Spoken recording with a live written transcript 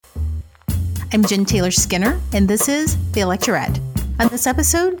I'm Jen Taylor Skinner, and this is The Electorette. On this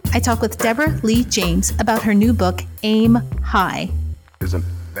episode, I talk with Deborah Lee James about her new book, Aim High. Isn't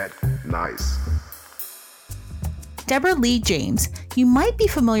that nice? Deborah Lee James. You might be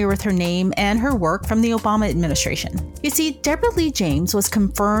familiar with her name and her work from the Obama administration. You see, Deborah Lee James was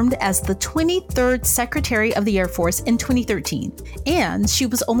confirmed as the 23rd Secretary of the Air Force in 2013, and she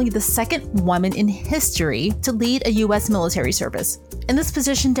was only the second woman in history to lead a U.S. military service. In this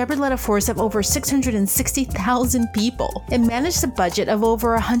position, Deborah led a force of over 660,000 people and managed a budget of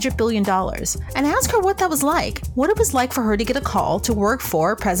over $100 billion. And I asked her what that was like, what it was like for her to get a call to work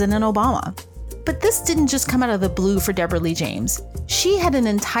for President Obama. But this didn't just come out of the blue for Deborah Lee James. She had an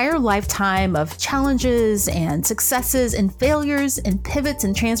entire lifetime of challenges and successes and failures and pivots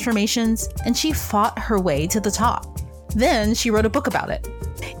and transformations, and she fought her way to the top. Then she wrote a book about it.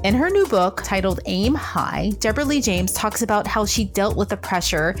 In her new book, titled Aim High, Deborah Lee James talks about how she dealt with the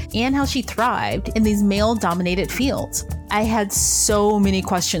pressure and how she thrived in these male-dominated fields. I had so many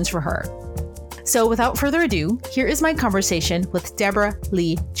questions for her. So without further ado, here is my conversation with Deborah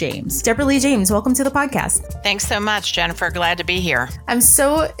Lee James. Deborah Lee James, welcome to the podcast. Thanks so much, Jennifer. Glad to be here. I'm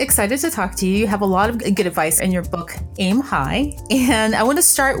so excited to talk to you. You have a lot of good advice in your book, Aim High. And I want to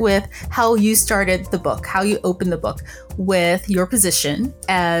start with how you started the book, how you opened the book with your position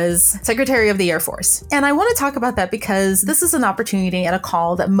as Secretary of the Air Force. And I want to talk about that because this is an opportunity and a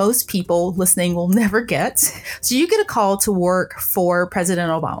call that most people listening will never get. So you get a call to work for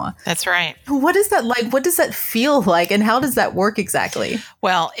President Obama. That's right. What is that like? What does that feel like? And how does that work exactly?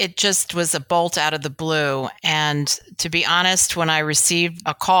 Well, it just was a bolt out of the blue. And to be honest, when I received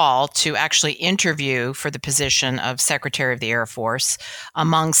a call to actually interview for the position of Secretary of the Air Force,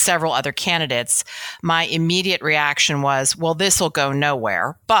 among several other candidates, my immediate reaction was, well, this will go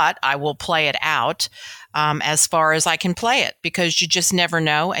nowhere, but I will play it out as far as I can play it, because you just never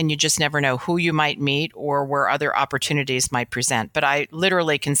know, and you just never know who you might meet or where other opportunities might present. But I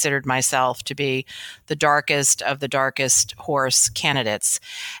literally considered myself to be the darkest of the darkest horse candidates.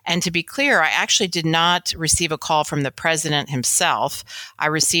 And to be clear, I actually did not receive a call from the president himself. I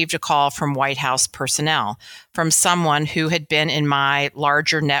received a call from White House personnel, from someone who had been in my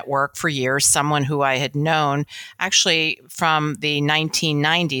larger network for years, someone who I had known actually from the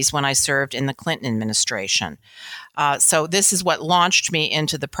 1990s when I served in the Clinton administration. So this is what launched me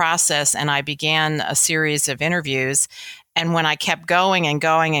into the process, and I began a series of interviews. And when I kept going and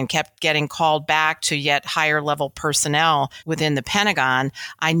going and kept getting called back to yet higher level personnel within the Pentagon,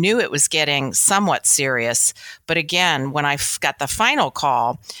 I knew it was getting somewhat serious. But again, when I got the final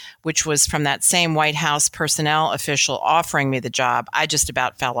call, which was from that same White House personnel official offering me the job, I just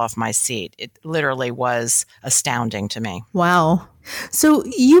about fell off my seat. It literally was astounding to me. Wow. So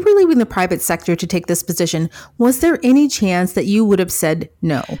you were leaving the private sector to take this position. Was there any chance that you would have said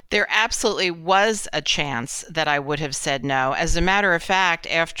no? There absolutely was a chance that I would have said no. As a matter of fact,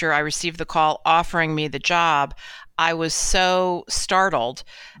 after I received the call offering me the job, I was so startled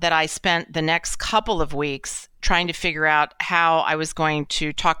that I spent the next couple of weeks trying to figure out how I was going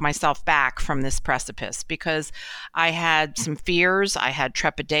to talk myself back from this precipice, because I had some fears, I had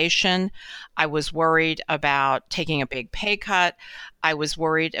trepidation, I was worried about taking a big pay cut, I was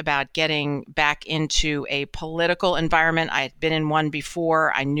worried about getting back into a political environment. I had been in one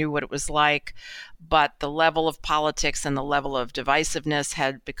before, I knew what it was like, but the level of politics and the level of divisiveness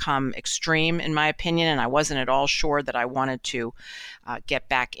had become extreme, in my opinion, and I wasn't at all sure that I wanted to get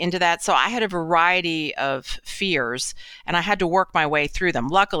back into that. So I had a variety of fears, and I had to work my way through them.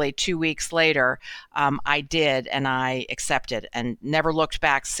 Luckily, 2 weeks later, I did, and I accepted, and never looked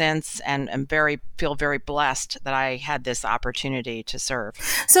back since, and feel very blessed that I had this opportunity to serve.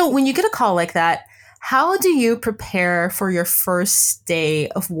 So when you get a call like that, how do you prepare for your first day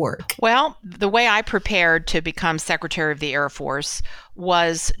of work? Well, the way I prepared to become Secretary of the Air Force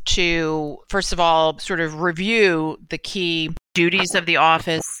was to, first of all, sort of review the key duties of the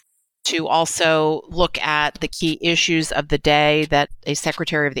office, to also look at the key issues of the day that a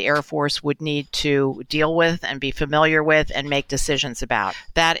Secretary of the Air Force would need to deal with and be familiar with and make decisions about.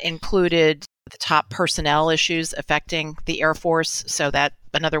 That included the top personnel issues affecting the Air Force. So that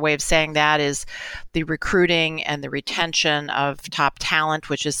another way of saying that is the recruiting and the retention of top talent,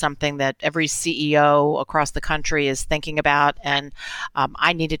 which is something that every CEO across the country is thinking about. And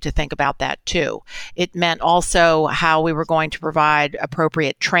I needed to think about that too. It meant also how we were going to provide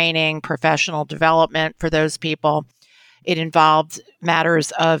appropriate training, professional development for those people. It involved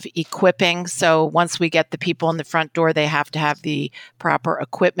matters of equipping. So once we get the people in the front door, they have to have the proper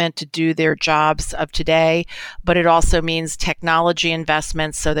equipment to do their jobs of today. But it also means technology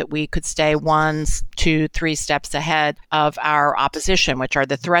investments so that we could stay 1, 2, 3 steps ahead of our opposition, which are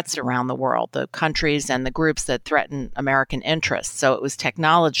the threats around the world, the countries and the groups that threaten American interests. So it was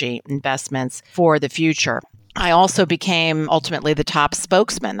technology investments for the future. I also became ultimately the top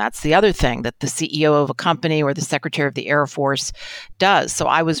spokesman. That's the other thing that the CEO of a company or the Secretary of the Air Force does. So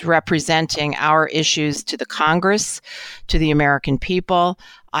I was representing our issues to the Congress, to the American people.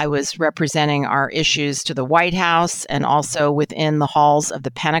 I was representing our issues to the White House and also within the halls of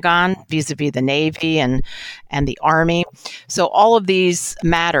the Pentagon, vis-a-vis the Navy and the Army. So all of these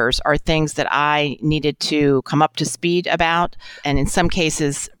matters are things that I needed to come up to speed about, and in some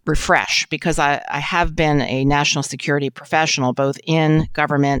cases refresh, because I have been a national security professional, both in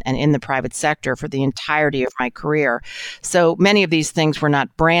government and in the private sector for the entirety of my career. So many of these things were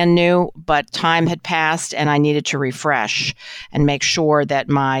not brand new, but time had passed and I needed to refresh and make sure that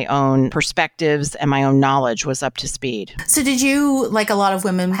my own perspectives and my own knowledge was up to speed. So did you, like a lot of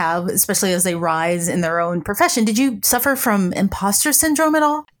women have, especially as they rise in their own profession, did you suffer from imposter syndrome at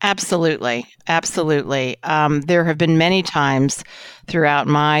all? Absolutely. Absolutely. There have been many times throughout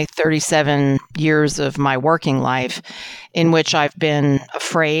my 37 years of my working life in which I've been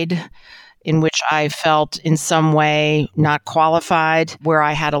afraid, in which I felt in some way not qualified, where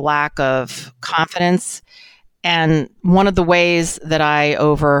I had a lack of confidence. And one of the ways that I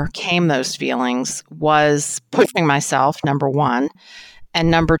overcame those feelings was pushing myself, number one. And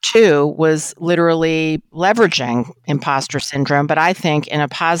number two was literally leveraging imposter syndrome, but I think in a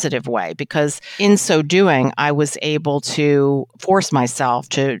positive way, because in so doing, I was able to force myself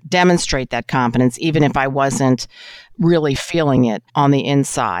to demonstrate that confidence, even if I wasn't really feeling it on the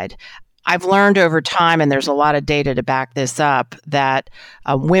inside. I've learned over time, and there's a lot of data to back this up, that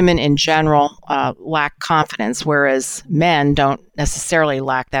women in general lack confidence, whereas men don't necessarily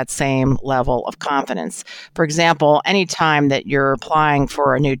lack that same level of confidence. For example, anytime that you're applying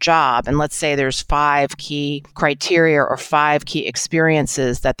for a new job, and let's say there's 5 key criteria or 5 key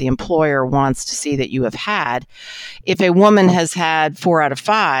experiences that the employer wants to see that you have had, if a woman has had 4 out of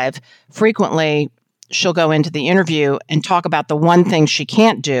 5, frequently she'll go into the interview and talk about the one thing she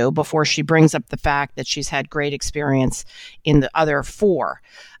can't do before she brings up the fact that she's had great experience in the other 4.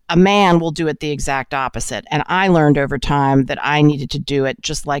 A man will do it the exact opposite. And I learned over time that I needed to do it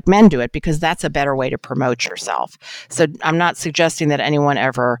just like men do it, because that's a better way to promote yourself. So I'm not suggesting that anyone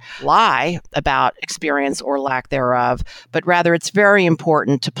ever lie about experience or lack thereof, but rather it's very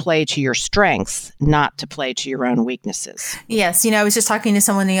important to play to your strengths, not to play to your own weaknesses. Yes. I was just talking to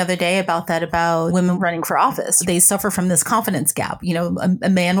someone the other day about that, about women running for office. They suffer from this confidence gap. A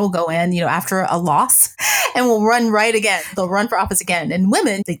man will go in, after a loss and will run right again. They'll run for office again. And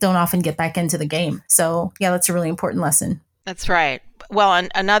women, they don't often get back into the game. So yeah, that's a really important lesson. That's right. Well,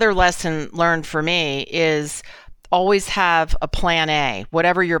 another lesson learned for me is always have a plan A.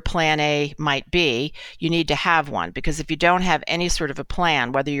 Whatever your plan A might be, you need to have one, because if you don't have any sort of a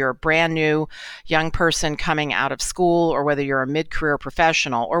plan, whether you're a brand new young person coming out of school, or whether you're a mid-career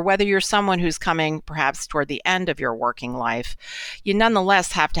professional, or whether you're someone who's coming perhaps toward the end of your working life, you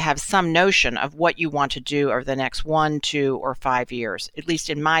nonetheless have to have some notion of what you want to do over the next 1, 2, or 5 years. At least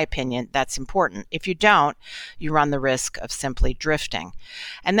in my opinion, that's important. If you don't, you run the risk of simply drifting.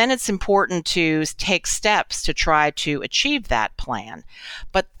 And then it's important to take steps to try to achieve that plan.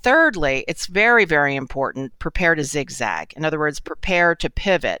 But thirdly, it's very, very important, prepare to zigzag. In other words, prepare to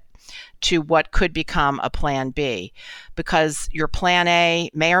pivot to what could become a plan B, because your plan A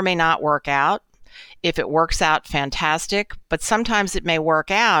may or may not work out. If it works out, fantastic, but sometimes it may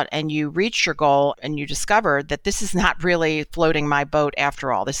work out and you reach your goal and you discover that this is not really floating my boat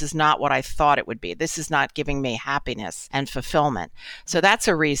after all. This is not what I thought it would be. This is not giving me happiness and fulfillment. So that's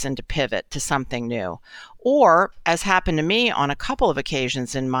a reason to pivot to something new. Or, as happened to me on a couple of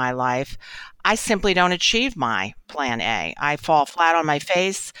occasions in my life, I simply don't achieve my plan A. I fall flat on my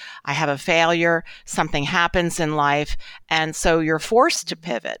face. I have a failure. Something happens in life. And so you're forced to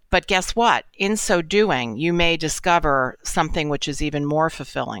pivot. But guess what? In so doing, you may discover something which is even more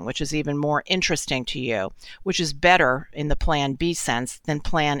fulfilling, which is even more interesting to you, which is better in the plan B sense than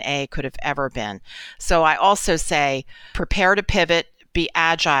plan A could have ever been. So I also say, prepare to pivot, be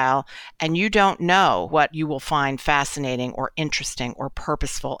agile, and you don't know what you will find fascinating or interesting or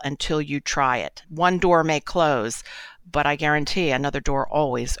purposeful until you try it. One door may close, but I guarantee another door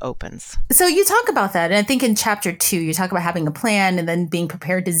always opens. So you talk about that. And I think in chapter 2, you talk about having a plan and then being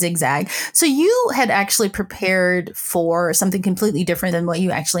prepared to zigzag. So you had actually prepared for something completely different than what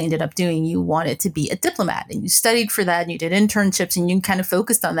you actually ended up doing. You wanted to be a diplomat and you studied for that and you did internships and you kind of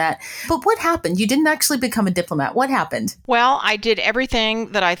focused on that. But what happened? You didn't actually become a diplomat. What happened? Well, I did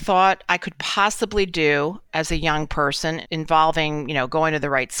everything that I thought I could possibly do as a young person, involving, going to the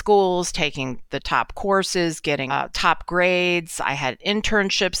right schools, taking the top courses, getting top grades. I had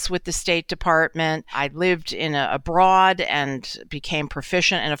internships with the State Department. I lived abroad and became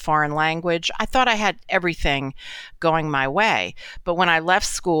proficient in a foreign language. I thought I had everything going my way. But when I left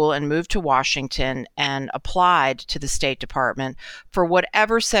school and moved to Washington and applied to the State Department, for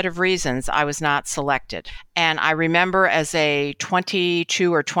whatever set of reasons, I was not selected. And I remember as a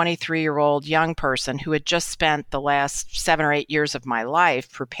 22 or 23-year-old young person who had just spent the last 7 or 8 years of my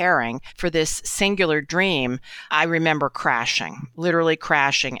life preparing for this singular dream, I remember crashing, literally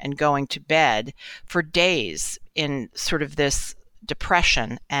crashing and going to bed for days in sort of this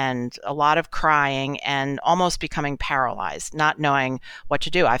depression and a lot of crying and almost becoming paralyzed, not knowing what to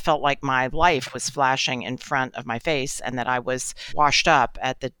do. I felt like my life was flashing in front of my face and that I was washed up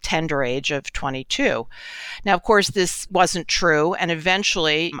at the tender age of 22. Now, of course, this wasn't true. And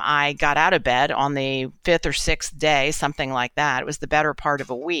eventually I got out of bed on the 5th or 6th day, something like that. It was the better part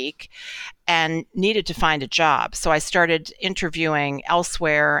of a week, and needed to find a job. So I started interviewing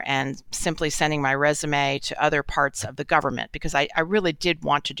elsewhere and simply sending my resume to other parts of the government because I really did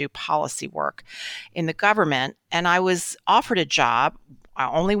want to do policy work in the government. And I was offered a job.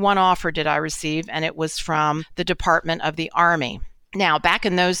 Only one offer did I receive, and it was from the Department of the Army. Now, back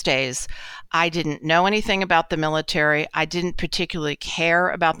in those days, I didn't know anything about the military. I didn't particularly care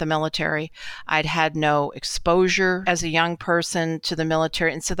about the military. I'd had no exposure as a young person to the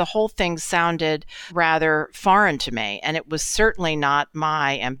military. And so the whole thing sounded rather foreign to me. And it was certainly not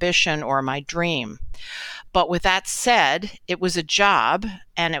my ambition or my dream. But with that said, it was a job,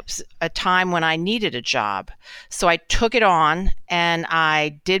 and it was a time when I needed a job. So I took it on, and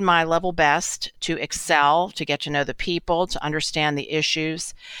I did my level best to excel, to get to know the people, to understand the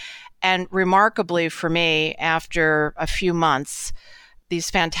issues. And remarkably for me, after a few months, these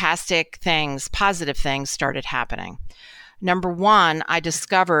fantastic things, positive things started happening. Number one, I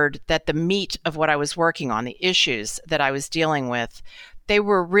discovered that the meat of what I was working on, the issues that I was dealing with, they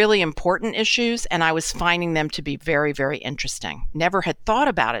were really important issues, and I was finding them to be very, very interesting. Never had thought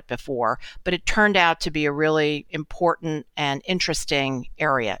about it before, but it turned out to be a really important and interesting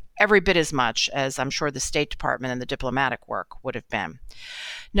area, every bit as much as I'm sure the State Department and the diplomatic work would have been.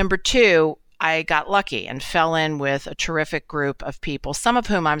 Number two, I got lucky and fell in with a terrific group of people, some of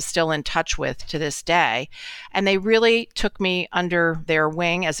whom I'm still in touch with to this day. And they really took me under their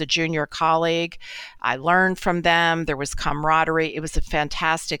wing as a junior colleague. I learned from them. There was camaraderie. It was a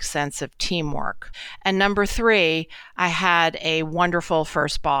fantastic sense of teamwork. And number three, I had a wonderful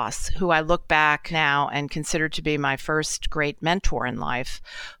first boss who I look back now and consider to be my first great mentor in life,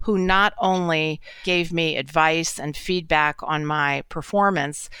 who not only gave me advice and feedback on my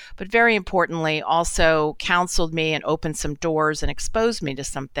performance, but very importantly, also counseled me and opened some doors and exposed me to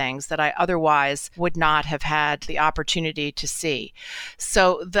some things that I otherwise would not have had the opportunity to see.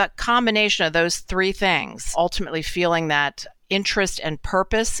 So the combination of those three things, ultimately feeling that interest and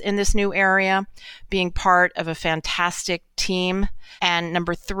purpose in this new area, being part of a fantastic team, and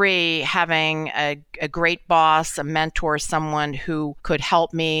number three, having a great boss, a mentor, someone who could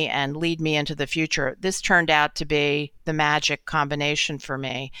help me and lead me into the future. This turned out to be the magic combination for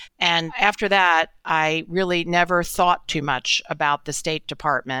me. And after that, I really never thought too much about the State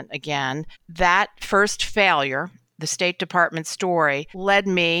Department again. That first failure, the State Department story, led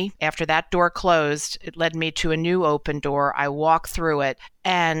me, after that door closed, it led me to a new open door. I walked through it.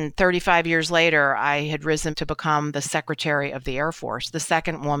 And 35 years later, I had risen to become the Secretary of the Air Force, the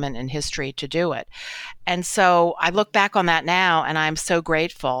second woman in history to do it. And so I look back on that now, and I'm so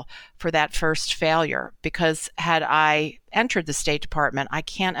grateful for that first failure, because had I entered the State Department, I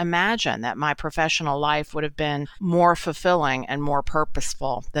can't imagine that my professional life would have been more fulfilling and more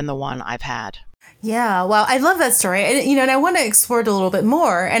purposeful than the one I've had. Yeah, well, I love that story. And I want to explore it a little bit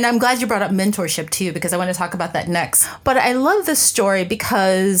more. And I'm glad you brought up mentorship too, because I want to talk about that next. But I love this story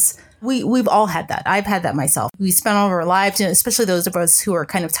because we've all had that. I've had that myself. We spend all of our lives, especially those of us who are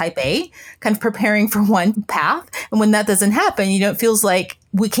kind of type A, kind of preparing for one path. And when that doesn't happen, it feels like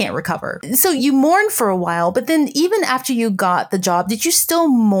we can't recover. So you mourned for a while, but then even after you got the job, did you still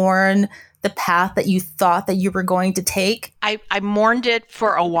mourn the path that you thought that you were going to take? I mourned it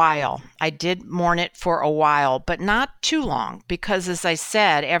for a while. I did mourn it for a while, but not too long, because as I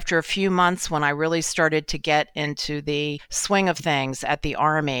said, after a few months when I really started to get into the swing of things at the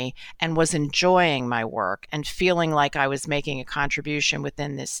Army and was enjoying my work and feeling like I was making a contribution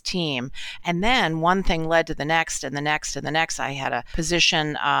within this team, and then one thing led to the next and the next and the next. I had a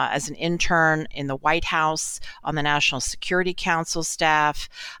position as an intern in the White House on the National Security Council staff.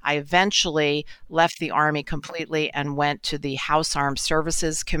 I eventually left the Army completely and went to the House Armed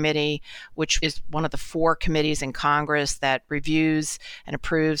Services Committee, which is one of the 4 committees in Congress that reviews and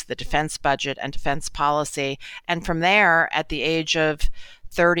approves the defense budget and defense policy. And from there, at the age of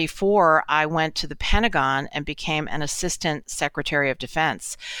 34, I went to the Pentagon and became an assistant secretary of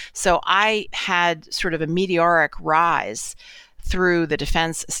defense. So I had sort of a meteoric rise through the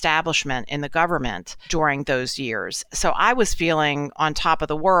defense establishment in the government during those years. So I was feeling on top of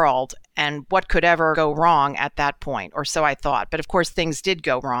the world, and what could ever go wrong at that point, or so I thought. But of course, things did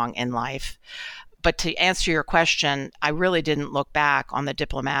go wrong in life. But to answer your question, I really didn't look back on the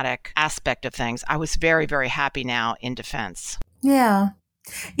diplomatic aspect of things. I was very, very happy now in defense. Yeah.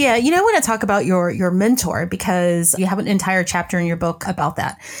 Yeah, I want to talk about your mentor, because you have an entire chapter in your book about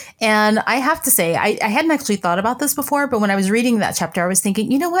that. And I have to say, I hadn't actually thought about this before, but when I was reading that chapter, I was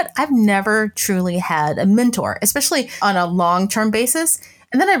thinking, you know what? I've never truly had a mentor, especially on a long-term basis.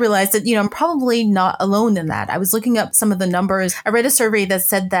 And then I realized that, I'm probably not alone in that. I was looking up some of the numbers. I read a survey that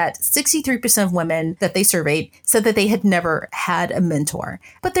said that 63% of women that they surveyed said that they had never had a mentor.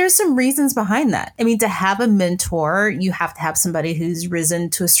 But there's some reasons behind that. I mean, to have a mentor, you have to have somebody who's risen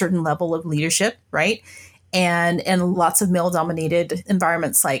to a certain level of leadership, right? And in lots of male-dominated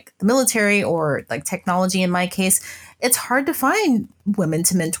environments like the military or like technology, in my case, it's hard to find women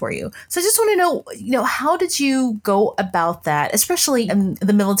to mentor you. So I just want to know, how did you go about that, especially in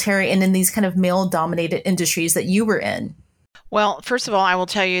the military and in these kind of male-dominated industries that you were in? Well, first of all, I will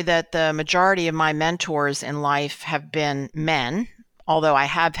tell you that the majority of my mentors in life have been men, although I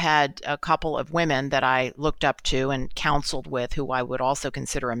have had a couple of women that I looked up to and counseled with who I would also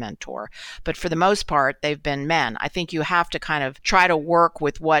consider a mentor. But for the most part, they've been men. I think you have to kind of try to work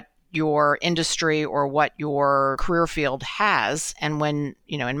with what your industry or what your career field has. And when,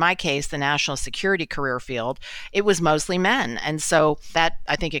 in my case, the national security career field, it was mostly men. And so that,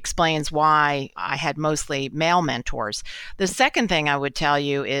 I think, explains why I had mostly male mentors. The second thing I would tell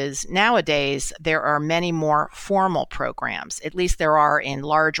you is nowadays there are many more formal programs. At least there are in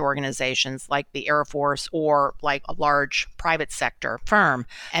large organizations like the Air Force or like a large private sector firm,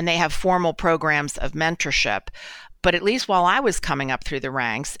 and they have formal programs of mentorship. But at least while I was coming up through the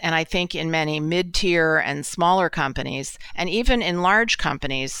ranks, and I think in many mid-tier and smaller companies, and even in large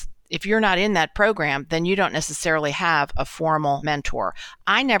companies, if you're not in that program, then you don't necessarily have a formal mentor.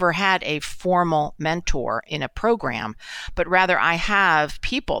 I never had a formal mentor in a program, but rather I have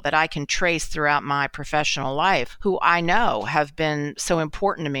people that I can trace throughout my professional life who I know have been so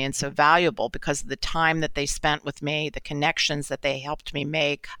important to me and so valuable because of the time that they spent with me, the connections that they helped me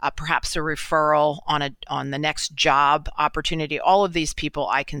make, perhaps a referral on the next job opportunity. All of these people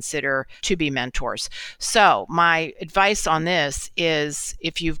I consider to be mentors. So my advice on this is,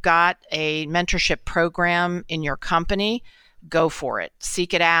 if you've got a mentorship program in your company, go for it.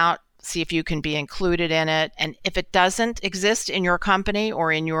 Seek it out. See if you can be included in it. And if it doesn't exist in your company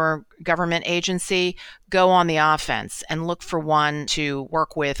or in your government agency, go on the offense and look for one to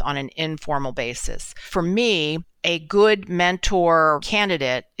work with on an informal basis. For me, a good mentor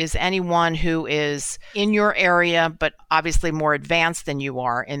candidate is anyone who is in your area, but obviously more advanced than you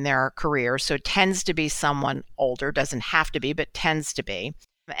are in their career. So it tends to be someone older, doesn't have to be, but tends to be,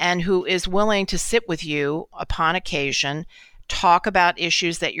 and who is willing to sit with you upon occasion, talk about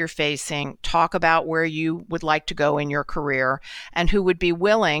issues that you're facing, talk about where you would like to go in your career, and who would be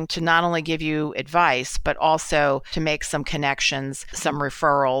willing to not only give you advice, but also to make some connections, some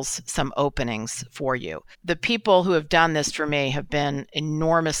referrals, some openings for you. The people who have done this for me have been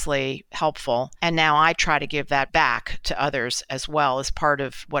enormously helpful, and now I try to give that back to others as well as part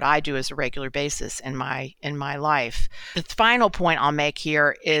of what I do as a regular basis in my life. The final point I'll make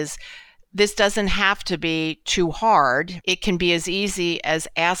here is this doesn't have to be too hard. It can be as easy as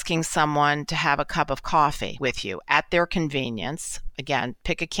asking someone to have a cup of coffee with you at their convenience. Again,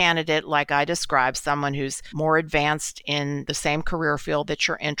 pick a candidate like I described, someone who's more advanced in the same career field that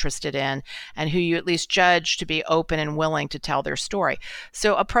you're interested in and who you at least judge to be open and willing to tell their story.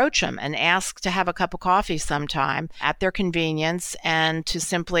 So approach them and ask to have a cup of coffee sometime at their convenience and to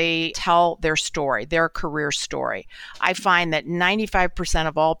simply tell their story, their career story. I find that 95%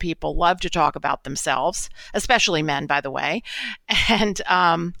 of all people love to talk about themselves, especially men, by the way, and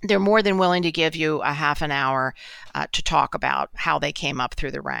they're more than willing to give you a half an hour to talk about how they came up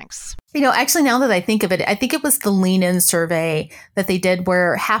through the ranks. Actually, now that I think of it, I think it was the Lean In survey that they did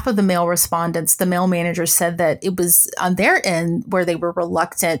where half of the male respondents, the male managers, said that it was on their end where they were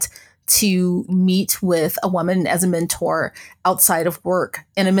reluctant to meet with a woman as a mentor outside of work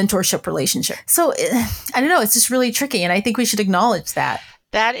in a mentorship relationship. So I don't know, it's just really tricky. And I think we should acknowledge that.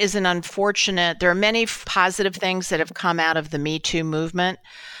 That is an unfortunate, there are many positive things that have come out of the Me Too movement,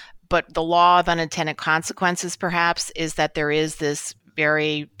 but the law of unintended consequences perhaps is that there is this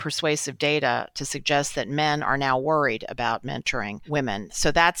very persuasive data to suggest that men are now worried about mentoring women.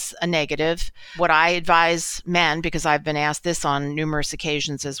 So that's a negative. What I advise men, because I've been asked this on numerous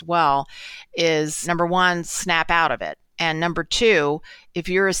occasions as well, is number one, snap out of it. And number two, if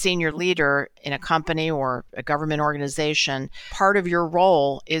you're a senior leader in a company or a government organization, part of your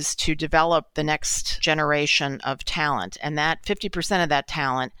role is to develop the next generation of talent. And that 50% of that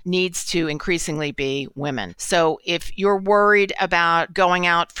talent needs to increasingly be women. So if you're worried about going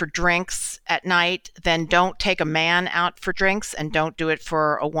out for drinks at night, then don't take a man out for drinks and don't do it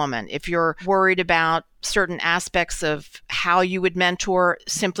for a woman. If you're worried about certain aspects of how you would mentor,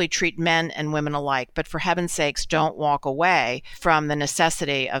 simply treat men and women alike. But for heaven's sakes, don't walk away from the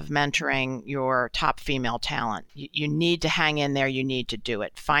necessity of mentoring your top female talent. You need to hang in there. You need to do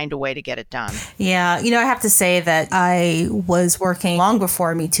it. Find a way to get it done. Yeah. I have to say that I was working long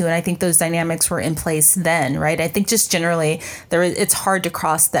before Me Too, and I think those dynamics were in place then, right? I think just generally it's hard to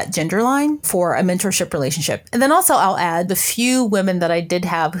cross that gender line for a mentorship relationship. And then also I'll add the few women that I did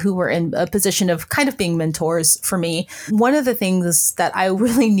have who were in a position of kind of being mentors for me. One of the things that I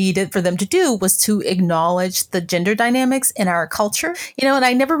really needed for them to do was to acknowledge the gender dynamics in our culture, and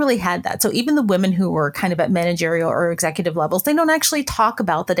I never really had that. So even the women who were kind of at managerial or executive levels, they don't actually talk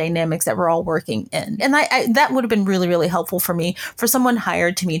about the dynamics that we're all working in. And that would have been really, really helpful for me, for someone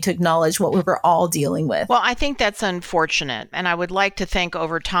hired to me to acknowledge what we were all dealing with. Well, I think that's unfortunate. And I would like to think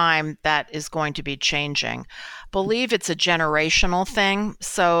over time that is going to be changing. Believe it's a generational thing.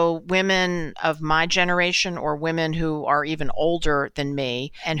 So women of my generation or women who are even older than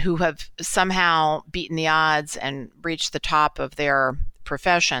me and who have somehow beaten the odds and reached the top of their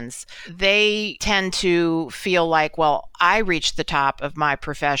professions, they tend to feel like, well, I reached the top of my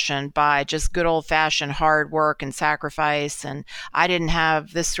profession by just good old-fashioned hard work and sacrifice, and I didn't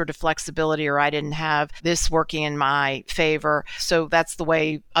have this sort of flexibility, or I didn't have this working in my favor, so that's the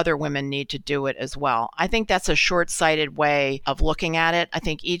way other women need to do it as well. I think that's a short-sighted way of looking at it. I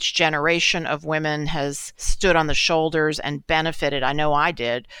think each generation of women has stood on the shoulders and benefited, I know I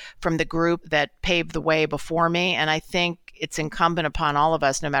did, from the group that paved the way before me, and I think it's incumbent upon all of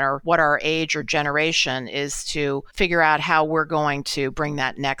us, no matter what our age or generation, is to figure out how we're going to bring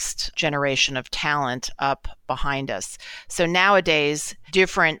that next generation of talent up behind us. So nowadays,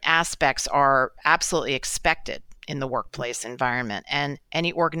 different aspects are absolutely expected in the workplace environment, and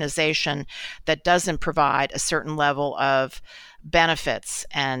any organization that doesn't provide a certain level of benefits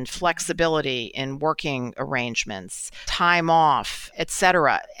and flexibility in working arrangements, time off,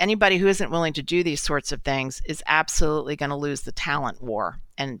 etc. Anybody who isn't willing to do these sorts of things is absolutely going to lose the talent war.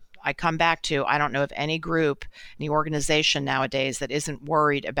 And I come back to, I don't know of any group, any organization nowadays that isn't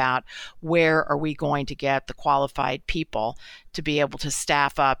worried about where are we going to get the qualified people to be able to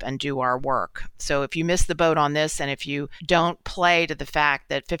staff up and do our work. So if you miss the boat on this, and if you don't play to the fact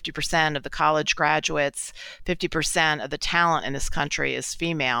that 50% of the college graduates, 50% of the talent in this country is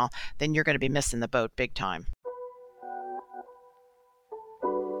female, then you're going to be missing the boat big time.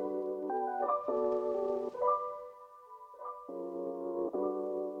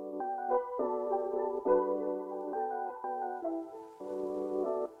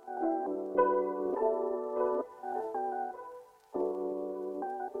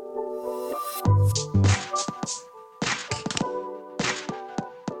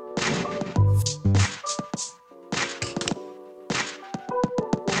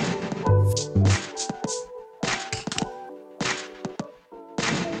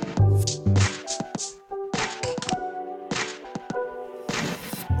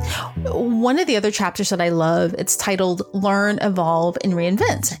 One of the other chapters that I love, it's titled Learn, Evolve, and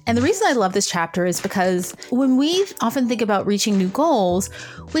Reinvent. And the reason I love this chapter is because when we often think about reaching new goals,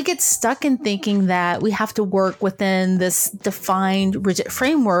 we get stuck in thinking that we have to work within this defined, rigid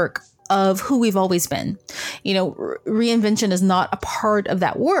framework of who we've always been. Reinvention is not a part of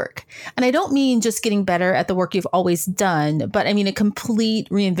that work. And I don't mean just getting better at the work you've always done, but I mean a complete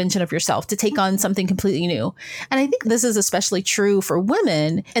reinvention of yourself to take on something completely new. And I think this is especially true for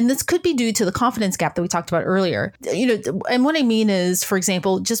women. And this could be due to the confidence gap that we talked about earlier. And what I mean is, for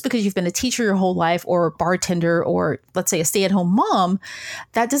example, just because you've been a teacher your whole life or a bartender or let's say a stay-at-home mom,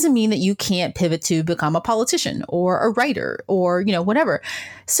 that doesn't mean that you can't pivot to become a politician or a writer or, whatever.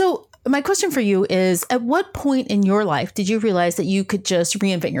 So My question for you is, at what point in your life did you realize that you could just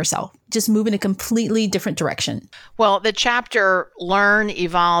reinvent yourself, just move in a completely different direction? Well, the chapter Learn,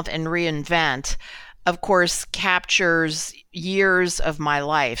 Evolve, and Reinvent, of course, captures years of my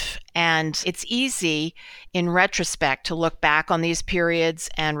life. And it's easy in retrospect to look back on these periods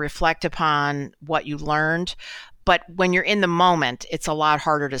and reflect upon what you learned. But when you're in the moment, it's a lot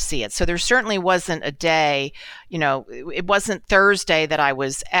harder to see it. So there certainly wasn't a day, it wasn't Thursday that I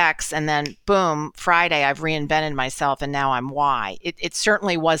was X and then boom, Friday, I've reinvented myself and now I'm Y. It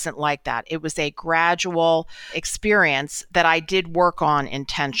certainly wasn't like that. It was a gradual experience that I did work on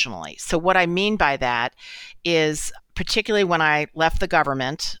intentionally. So what I mean by that is, particularly when I left the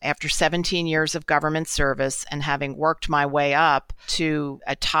government after 17 years of government service and having worked my way up to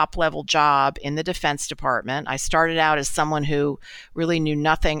a top level job in the Defense Department. I started out as someone who really knew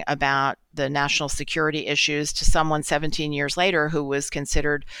nothing about the national security issues to someone 17 years later who was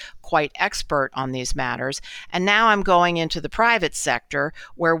considered quite expert on these matters. And now I'm going into the private sector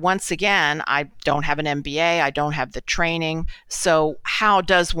where, once again, I don't have an MBA, I don't have the training. So how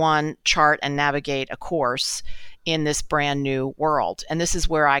does one chart and navigate a course in this brand new world? And this is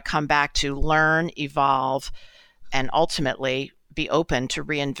where I come back to learn, evolve, and ultimately be open to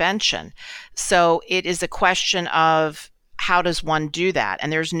reinvention. So it is a question of, how does one do that?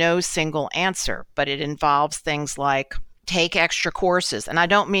 And there's no single answer, but it involves things like take extra courses. And I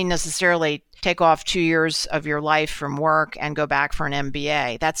don't mean necessarily take off 2 years of your life from work and go back for an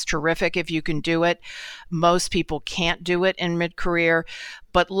MBA. That's terrific if you can do it. Most people can't do it in mid-career,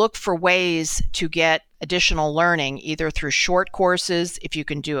 but look for ways to get additional learning, either through short courses. If you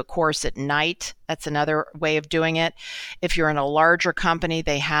can do a course at night, that's another way of doing it. If you're in a larger company,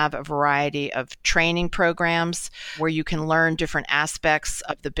 they have a variety of training programs where you can learn different aspects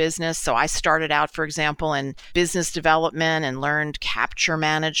of the business. So I started out, for example, in business development and learned capture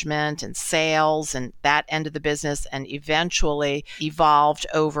management and sales and that end of the business, and eventually evolved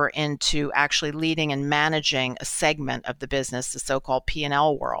over into actually leading and managing a segment of the business, the so-called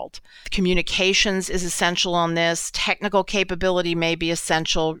P&L world. Communications is essential on this. Technical capability may be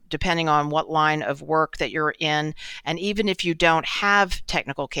essential depending on what line of work that you're in. And even if you don't have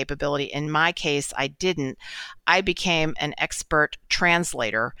technical capability, in my case, I didn't, I became an expert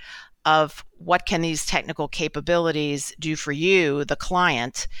translator of what can these technical capabilities do for you, the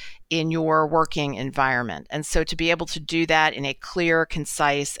client, in your working environment. And so to be able to do that in a clear,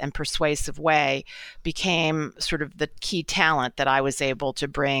 concise, and persuasive way became sort of the key talent that I was able to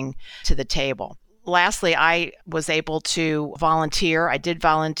bring to the table. Lastly, I was able to volunteer. I did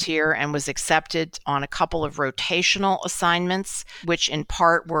volunteer and was accepted on a couple of rotational assignments, which in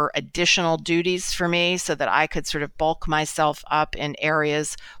part were additional duties for me so that I could sort of bulk myself up in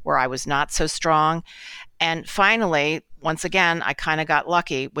areas where I was not so strong. And finally, once again, I kind of got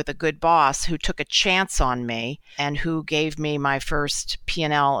lucky with a good boss who took a chance on me and who gave me my first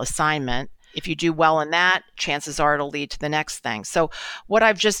P&L assignment. If you do well in that, chances are it'll lead to the next thing. So what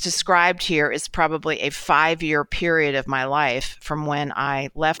I've just described here is probably a 5-year period of my life from when I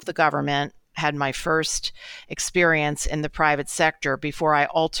left the government, had my first experience in the private sector before I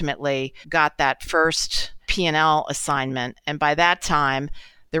ultimately got that first P&L assignment. And by that time,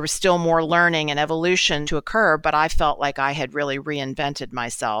 there was still more learning and evolution to occur, but I felt like I had really reinvented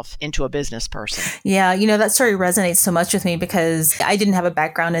myself into a business person. Yeah, that story resonates so much with me because I didn't have a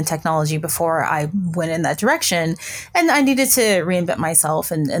background in technology before I went in that direction. And I needed to reinvent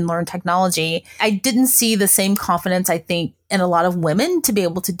myself and learn technology. I didn't see the same confidence, I think, in a lot of women to be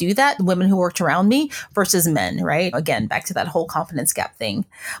able to do that, women who worked around me versus men, right? Again, back to that whole confidence gap thing.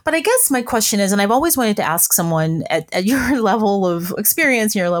 But I guess my question is, and I've always wanted to ask someone at your level of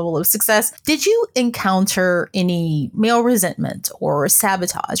experience, your level of success, did you encounter any male resentment or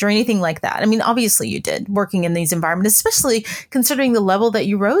sabotage or anything like that? I mean, obviously you did, working in these environments, especially considering the level that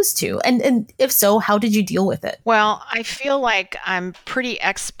you rose to. And if so, how did you deal with it? Well, I feel like I'm pretty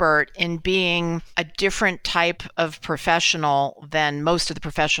expert in being a different type of professional than most of the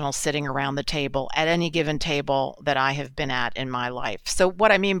professionals sitting around the table at any given table that I have been at in my life. So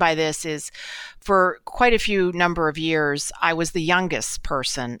what I mean by this is, for quite a few number of years, I was the youngest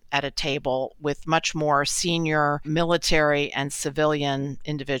person at a table with much more senior military and civilian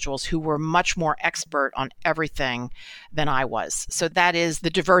individuals who were much more expert on everything than I was. So that is the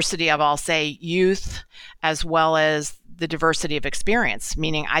diversity of, I'll say, youth, as well as the diversity of experience,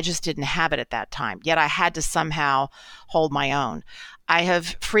 meaning I just didn't have it at that time. Yet I had to somehow hold my own. I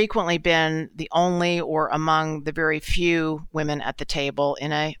have frequently been the only or among the very few women at the table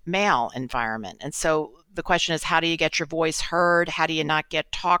in a male environment. And so the question is, how do you get your voice heard? How do you not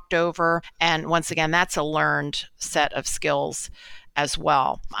get talked over? And once again, that's a learned set of skills as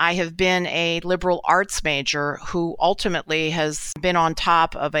well. I have been a liberal arts major who ultimately has been on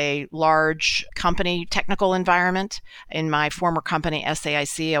top of a large company technical environment. In my former company,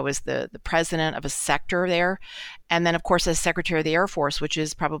 SAIC, I was the president of a sector there. And then, of course, as Secretary of the Air Force, which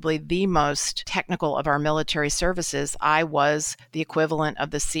is probably the most technical of our military services, I was the equivalent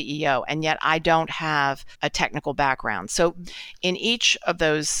of the CEO. And yet I don't have a technical background. So in each of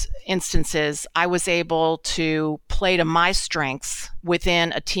those instances, I was able to play to my strengths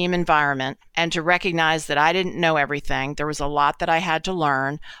within a team environment and to recognize that I didn't know everything. There was a lot that I had to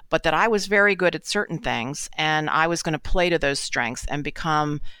learn, but that I was very good at certain things. And I was going to play to those strengths and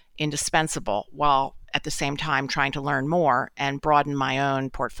become indispensable while at the same time trying to learn more and broaden my own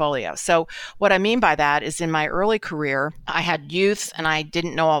portfolio. So what I mean by that is in my early career, I had youth and I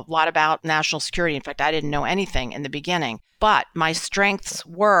didn't know a lot about national security. In fact, I didn't know anything in the beginning. But my strengths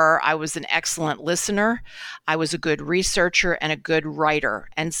were I was an excellent listener, I was a good researcher, and a good writer.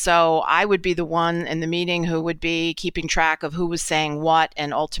 And so I would be the one in the meeting who would be keeping track of who was saying what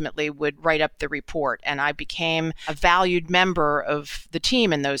and ultimately would write up the report. And I became a valued member of the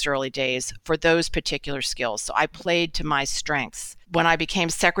team in those early days for those particular skills. So I played to my strengths. When I became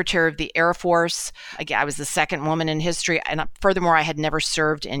Secretary of the Air Force, again, I was the second woman in history. And furthermore, I had never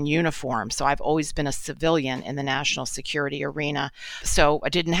served in uniform. So I've always been a civilian in the national security arena. So I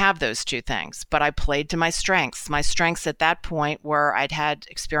didn't have those two things, but I played to my strengths. My strengths at that point were I'd had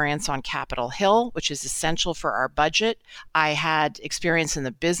experience on Capitol Hill, which is essential for our budget. I had experience in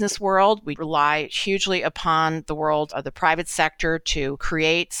the business world. We rely hugely upon the world of the private sector to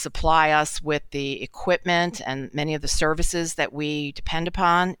create, supply us with the equipment and many of the services that we depend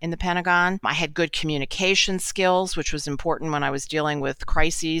upon in the Pentagon. I had good communication skills, which was important when I was dealing with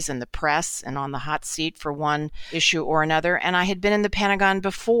crises and the press and on the hot seat for one issue or another. And I had been in the Pentagon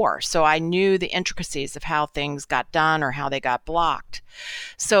before, so I knew the intricacies of how things got done or how they got blocked.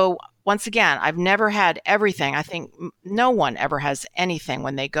 So once again, I've never had everything. I think no one ever has anything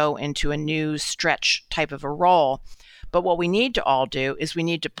when they go into a new stretch type of a role. But what we need to all do is we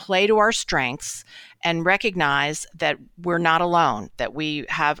need to play to our strengths and recognize that we're not alone, that we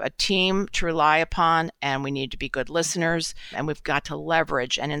have a team to rely upon, and we need to be good listeners, and we've got to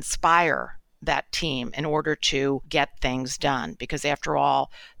leverage and inspire that team in order to get things done. Because after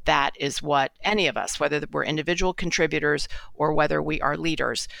all, that is what any of us, whether we're individual contributors or whether we are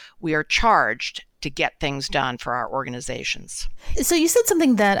leaders, we are charged to get things done for our organizations. So you said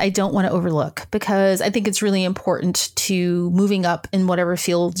something that I don't want to overlook, because I think it's really important to moving up in whatever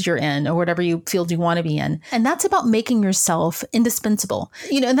field you're in or whatever field you want to be in. And that's about making yourself indispensable.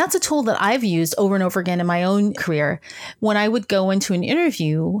 And that's a tool that I've used over and over again in my own career. When I would go into an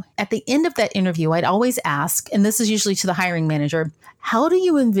interview, at the end of that interview, I'd always ask, and this is usually to the hiring manager, how do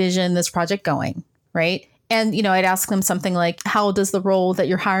you envision this project going? Right? And, I'd ask them something like, how does the role that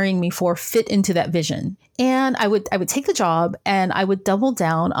you're hiring me for fit into that vision? And I would take the job and I would double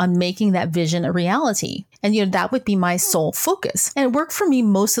down on making that vision a reality. And, that would be my sole focus. And it worked for me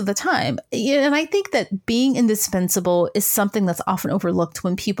most of the time. And I think that being indispensable is something that's often overlooked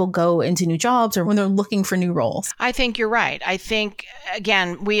when people go into new jobs or when they're looking for new roles. I think you're right. I think,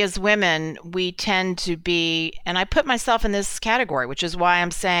 again, we as women, we tend to be, and I put myself in this category, which is why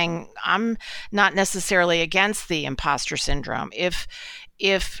I'm saying I'm not necessarily against the imposter syndrome. If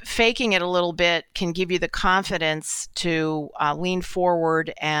faking it a little bit can give you the confidence to lean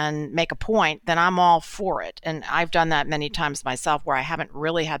forward and make a point, then I'm all for it. And I've done that many times myself where I haven't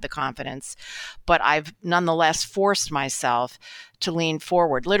really had the confidence, but I've nonetheless forced myself to lean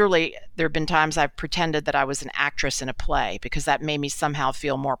forward. Literally, there have been times I've pretended that I was an actress in a play because that made me somehow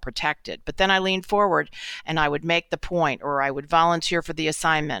feel more protected. But then I leaned forward and I would make the point, or I would volunteer for the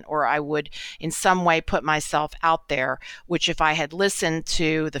assignment, or I would in some way put myself out there, which if I had listened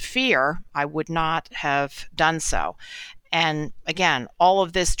to the fear, I would not have done so. And again, all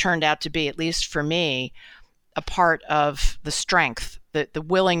of this turned out to be, at least for me, a part of the strength, the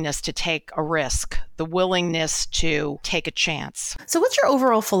willingness to take a risk, the willingness to take a chance. So what's your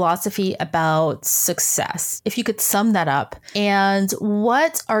overall philosophy about success, if you could sum that up? And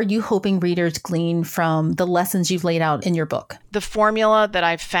what are you hoping readers glean from the lessons you've laid out in your book? The formula that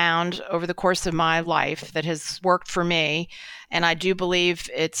I've found over the course of my life that has worked for me, and I do believe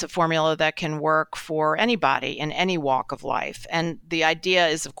it's a formula that can work for anybody in any walk of life. And the idea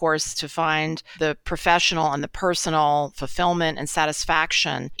is, of course, to find the professional and the personal fulfillment and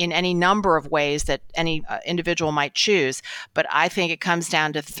satisfaction in any number of ways that any individual might choose. But I think it comes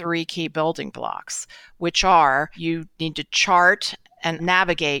down to three key building blocks, which are you need to chart and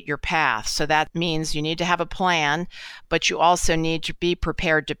navigate your path. So that means you need to have a plan, but you also need to be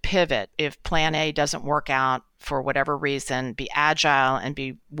prepared to pivot. If plan A doesn't work out for whatever reason, be agile and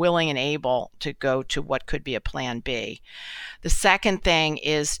be willing and able to go to what could be a plan B. The second thing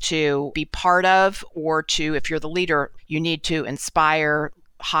is to be part of, or to, if you're the leader, you need to inspire,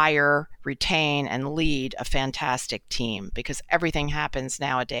 hire, retain, and lead a fantastic team, because everything happens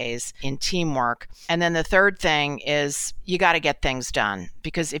nowadays in teamwork. And then the third thing is you got to get things done,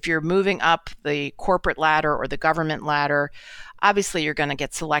 because if you're moving up the corporate ladder or the government ladder, obviously you're going to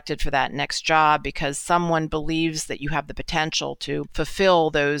get selected for that next job because someone believes that you have the potential to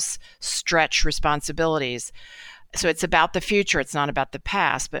fulfill those stretch responsibilities. So it's about the future. It's not about the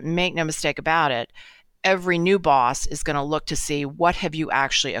past, but make no mistake about it. Every new boss is going to look to see, what have you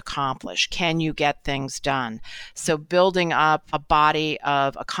actually accomplished? Can you get things done? So building up a body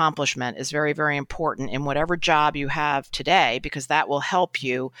of accomplishment is very, very important in whatever job you have today, because that will help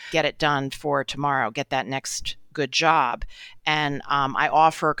you get it done for tomorrow, get that next good job. And I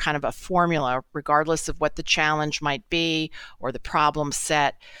offer kind of a formula, regardless of what the challenge might be or the problem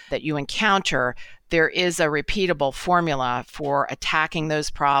set that you encounter. There is a repeatable formula for attacking those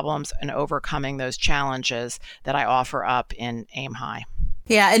problems and overcoming those challenges that I offer up in Aim High.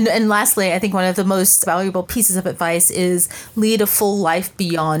 Yeah. And lastly, I think one of the most valuable pieces of advice is lead a full life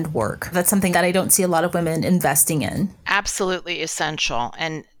beyond work. That's something that I don't see a lot of women investing in. Absolutely essential.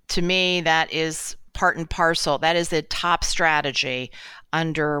 And to me, that is part and parcel. That is the top strategy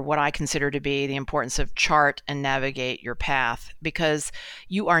under what I consider to be the importance of chart and navigate your path, because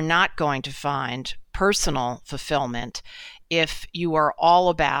you are not going to find personal fulfillment if you are all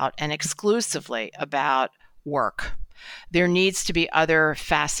about and exclusively about work. There needs to be other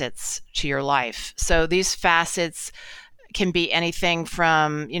facets to your life. So these facets can be anything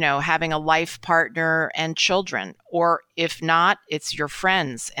from, having a life partner and children, or if not, it's your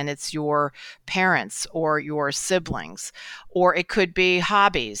friends and it's your parents or your siblings, or it could be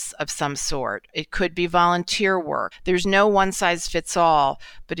hobbies of some sort. It could be volunteer work. There's no one size fits all,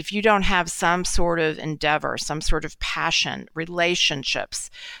 but if you don't have some sort of endeavor, some sort of passion, relationships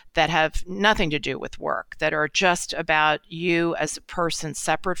that have nothing to do with work, that are just about you as a person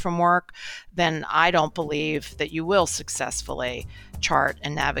separate from work, then I don't believe that you will successfully chart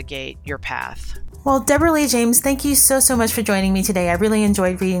and navigate your path. Well, Deborah Lee James, thank you so much for joining me today. I really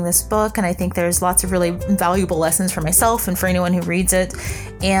enjoyed reading this book, and I think there's lots of really valuable lessons for myself and for anyone who reads it.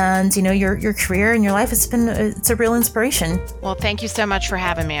 And, your career and your life it's a real inspiration. Well, thank you so much for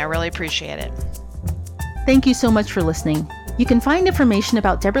having me. I really appreciate it. Thank you so much for listening. You can find information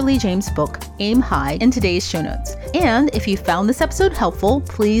about Deborah Lee James' book, Aim High, in today's show notes. And if you found this episode helpful,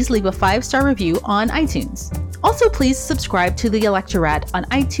 please leave a 5-star review on iTunes. Also, please subscribe to The Electorate on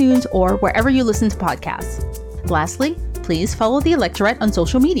iTunes or wherever you listen to podcasts. Lastly, please follow The Electorate on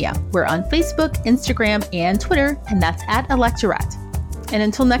social media. We're on Facebook, Instagram, and Twitter, and that's @Electorate. And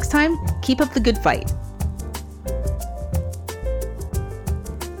until next time, keep up the good fight.